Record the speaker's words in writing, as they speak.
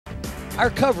our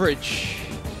coverage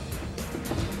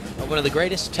of one of the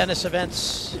greatest tennis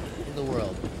events in the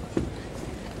world.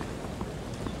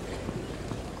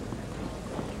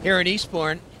 Here in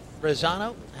Eastbourne,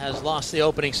 Razzano has lost the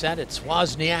opening set. It's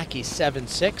Wozniacki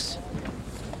 7-6.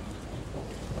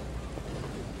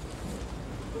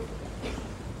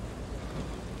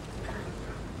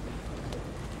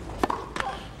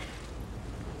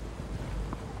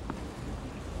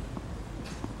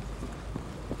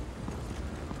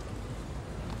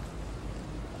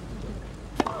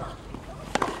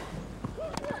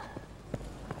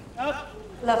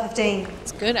 Love 15.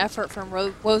 It's good effort from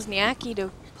Wozniacki to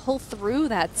pull through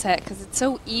that set because it's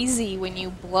so easy when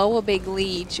you blow a big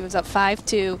lead. She was up 5-2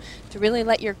 to really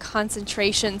let your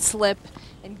concentration slip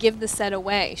and give the set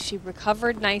away. She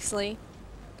recovered nicely.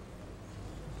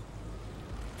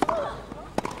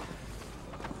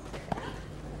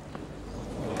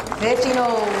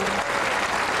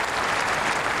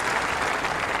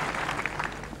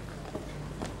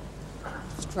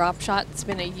 Drop shot's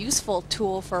been a useful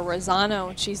tool for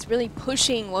Razzano. She's really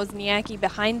pushing Wozniacki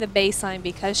behind the baseline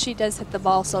because she does hit the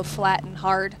ball so flat and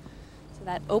hard. So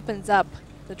that opens up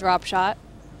the drop shot.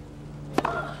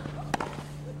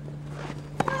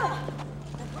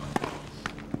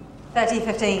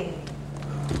 30-15.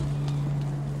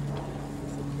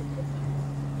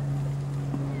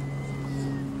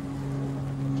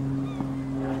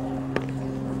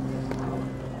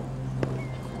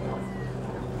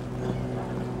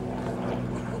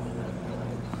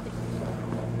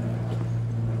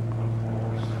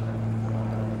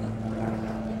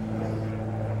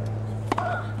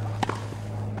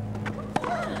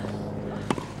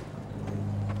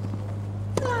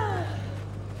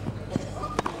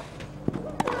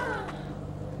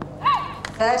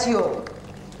 Well,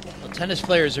 tennis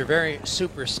players are very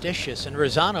superstitious, and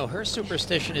Razzano, her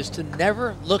superstition is to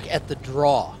never look at the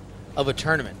draw of a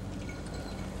tournament.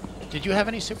 Did you have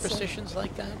any superstitions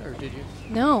like that, or did you?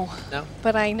 No. No?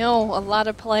 But I know a lot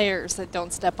of players that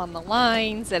don't step on the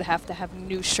lines, that have to have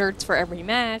new shirts for every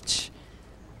match,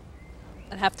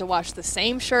 that have to wash the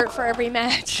same shirt for every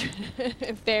match.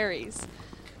 It varies.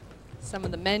 Some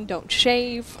of the men don't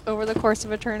shave over the course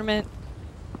of a tournament.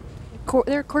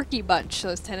 They're a quirky bunch,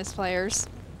 those tennis players.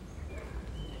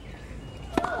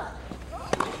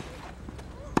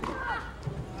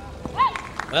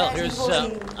 Well, here's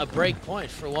a break point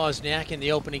for Wozniacki in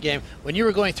the opening game. When you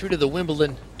were going through to the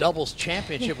Wimbledon Doubles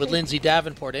Championship with Lindsay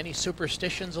Davenport, any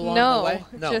superstitions along the way?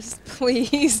 No, just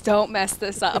please don't mess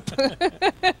this up.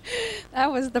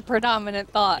 That was the predominant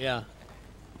thought. Yeah.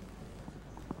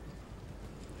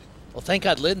 Well, thank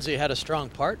God Lindsay had a strong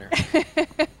partner.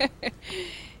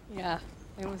 Yeah,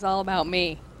 it was all about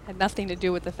me. Had nothing to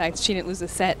do with the fact she didn't lose a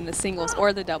set in the singles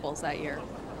or the doubles that year.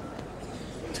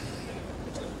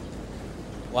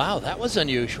 Wow, that was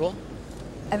unusual.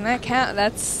 And that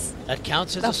counts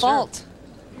as a fault. Serve.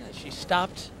 Yeah, she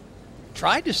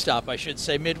tried to stop, I should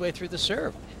say, midway through the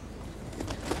serve.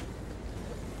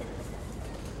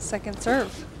 Second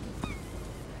serve.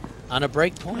 On a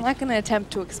break point. I'm not going to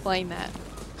attempt to explain that.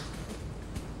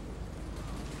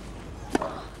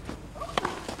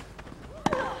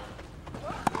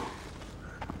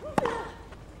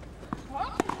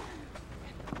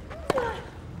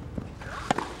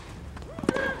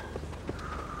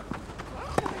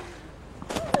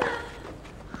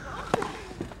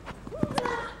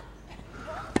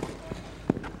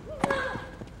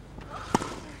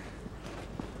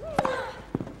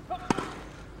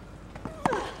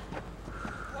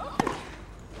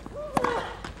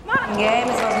 Game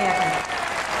is Wozniacki.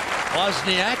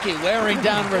 Wozniacki wearing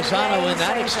down Razzano in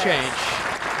that exchange.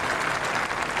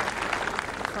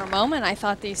 For a moment, I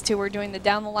thought these two were doing the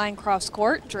down-the-line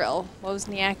cross-court drill.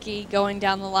 Wozniacki going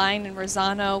down the line and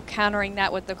Razzano countering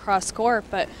that with the cross-court.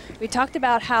 But we talked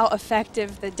about how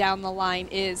effective the down-the-line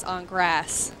is on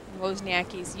grass.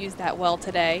 Wozniacki's used that well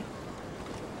today.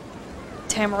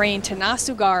 Tamarine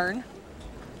Tanasugarn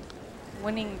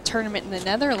winning tournament in the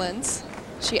Netherlands.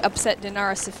 She upset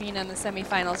Dinara Safina in the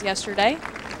semifinals yesterday.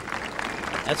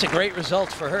 That's a great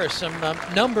result for her. Some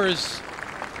numbers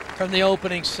from the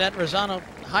opening set. Razzano,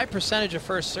 high percentage of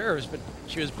first serves, but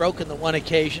she was broken the one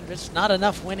occasion. It's not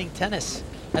enough winning tennis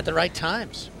at the right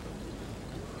times.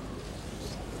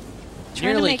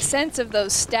 Trying to make sense of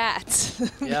those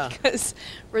stats. Yeah. Because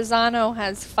Razzano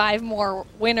has 5 more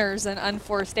winners and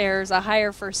unforced errors, a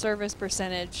higher first service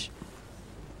percentage,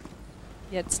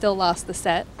 yet still lost the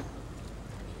set.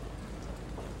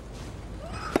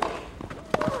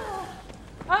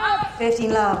 Ah,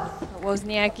 15 love.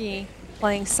 Wozniacki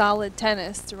playing solid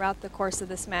tennis throughout the course of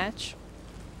this match.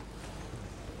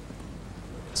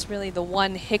 Just really the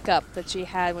one hiccup that she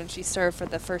had when she served for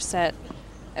the first set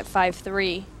at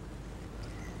 5-3.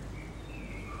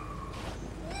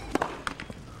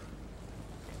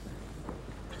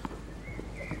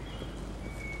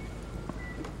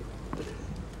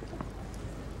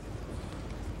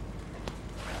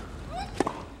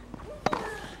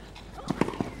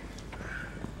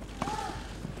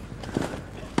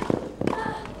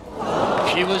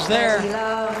 She was there.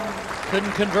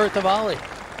 Couldn't convert the volley.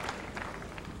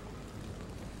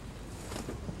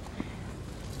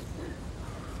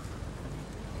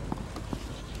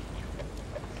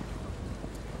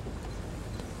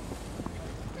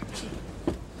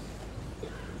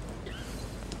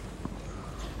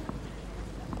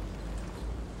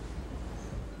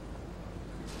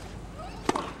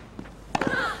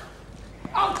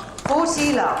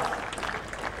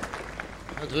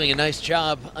 Well, doing a nice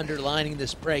job underlining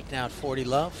this break now at 40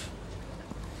 love.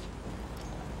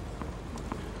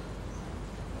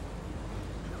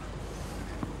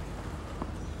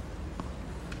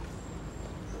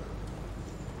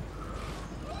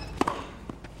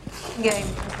 Game.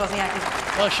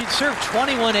 Well, she'd served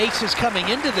 21 aces coming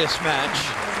into this match,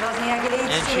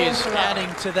 and she's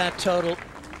adding to that total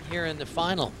here in the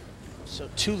final. So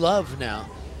 2-love now.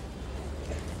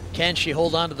 Can she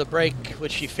hold on to the break,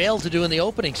 which she failed to do in the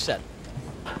opening set?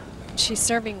 She's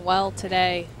serving well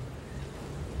today.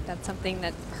 That's something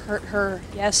that hurt her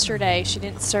yesterday. She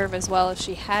didn't serve as well as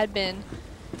she had been.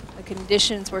 The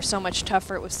conditions were so much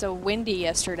tougher. It was so windy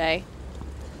yesterday.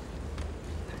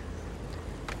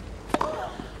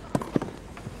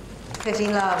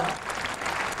 love.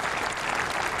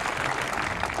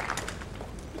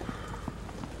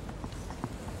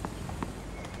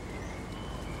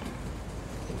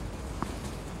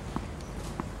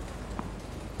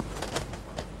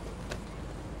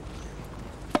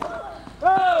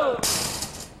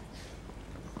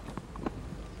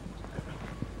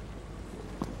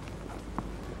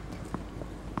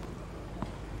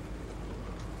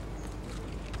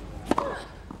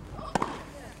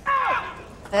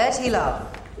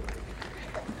 Love.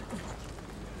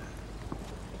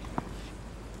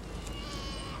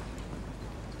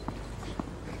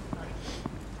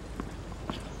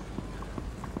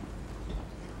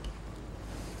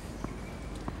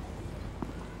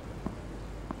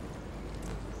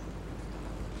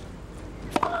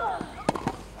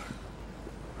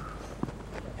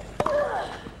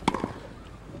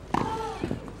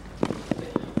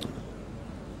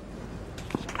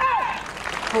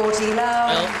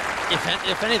 Well,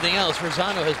 if anything else,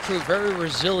 Rosano has proved very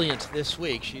resilient this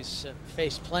week. She's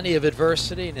faced plenty of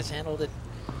adversity and has handled it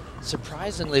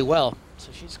surprisingly well.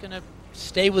 So she's going to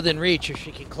stay within reach if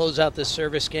she can close out this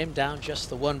service game down just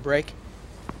the one break.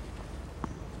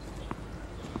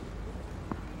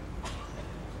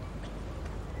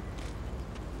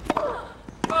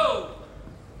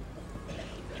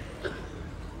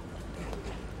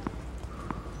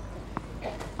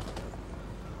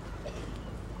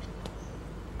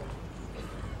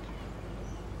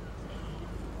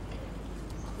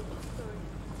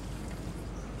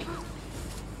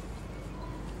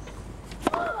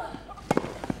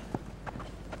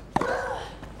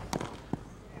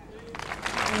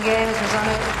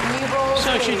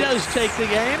 So she does take the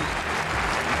game.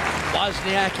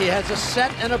 Wozniacki has a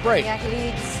set and a break. Wozniacki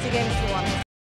leads 2-1.